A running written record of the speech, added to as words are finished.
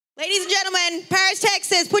Ladies and gentlemen, Paris,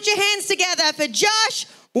 Texas, put your hands together for Josh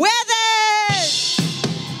Weathers.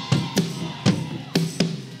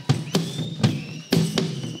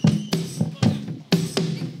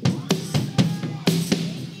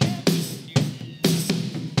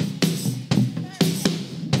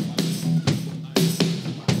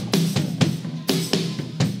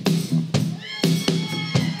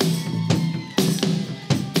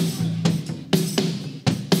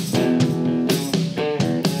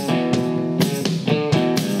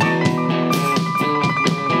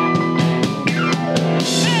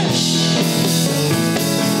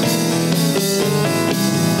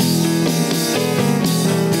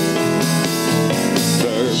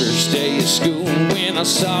 School when I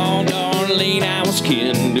saw Darlene, I was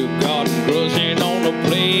kindergarten crushing on the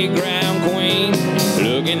playground queen,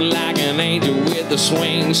 looking like an angel with a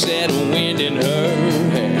swing set of wind in her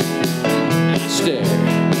hair. I stared,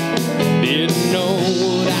 didn't know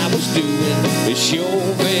what I was doing, it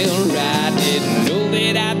sure felt right, didn't know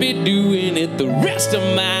that I'd be doing it the rest of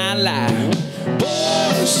my life.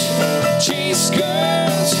 Boys chase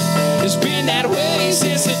girls, it's been that way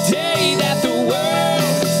since the day that the world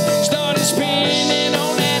started spinning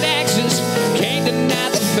on that axis. Can't deny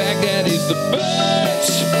the fact that it's the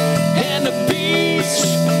birds and the bees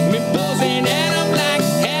been buzzing at them like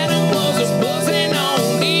animals are buzzing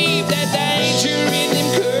on Eve. That danger in them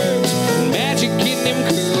curves, magic in them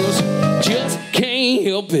curls, just can't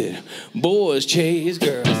help it. Boys chase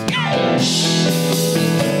girls.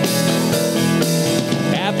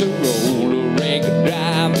 At the roller rink,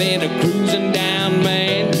 driving a cruising down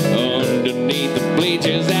Main, underneath the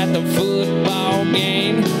bleachers at the football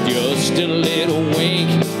game. Just a little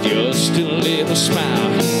wink, just a little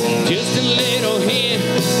smile, just a little hint,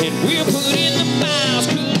 and we'll put in the miles.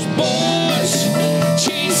 'Cause boys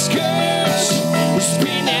chase girls, it's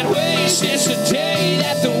been that way since the day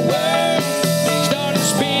that the world started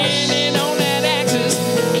spinning on that axis.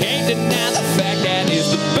 Can't deny the fact that it's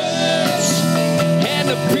the birds and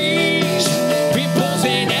the bees be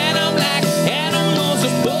buzzing at them like animals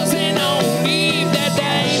are buzzing on Eve. That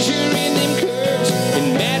danger in them curves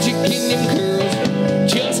and magic in them curls,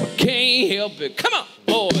 just can't help it. Come on,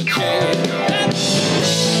 boy,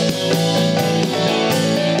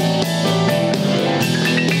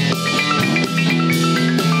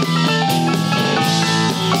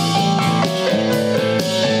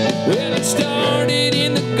 well, it started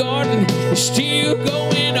in the garden, it's still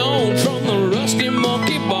going on, from the rusty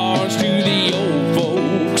monkey bars to the old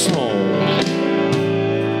folks' home.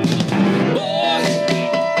 Boy,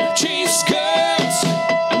 chase girls,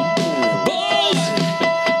 boy,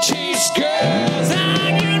 chase girls.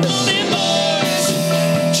 You know them boys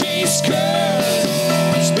chase girls.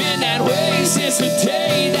 It's been that way since the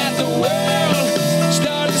day that the world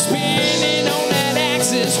started spinning on that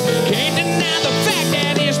axis. Can't deny the fact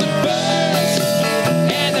that it's the birds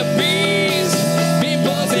and the bees be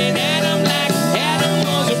buzzing at them like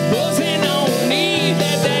animals are buzzing on Eve.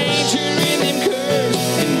 That danger in them curves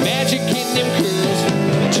and magic in them curls,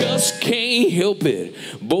 just can't help it.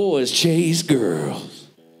 Boys chase girls.